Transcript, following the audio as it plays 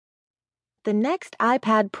The next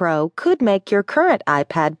iPad Pro could make your current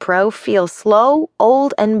iPad Pro feel slow,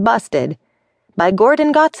 old, and busted. By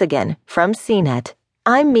Gordon Gottsegen from CNET.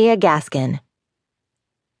 I'm Mia Gaskin.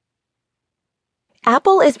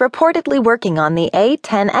 Apple is reportedly working on the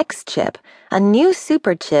A10X chip, a new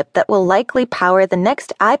super chip that will likely power the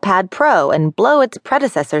next iPad Pro and blow its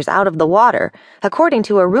predecessors out of the water, according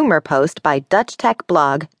to a rumor post by Dutch tech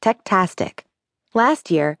blog Techtastic. Last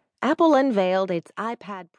year, Apple unveiled its iPad Pro.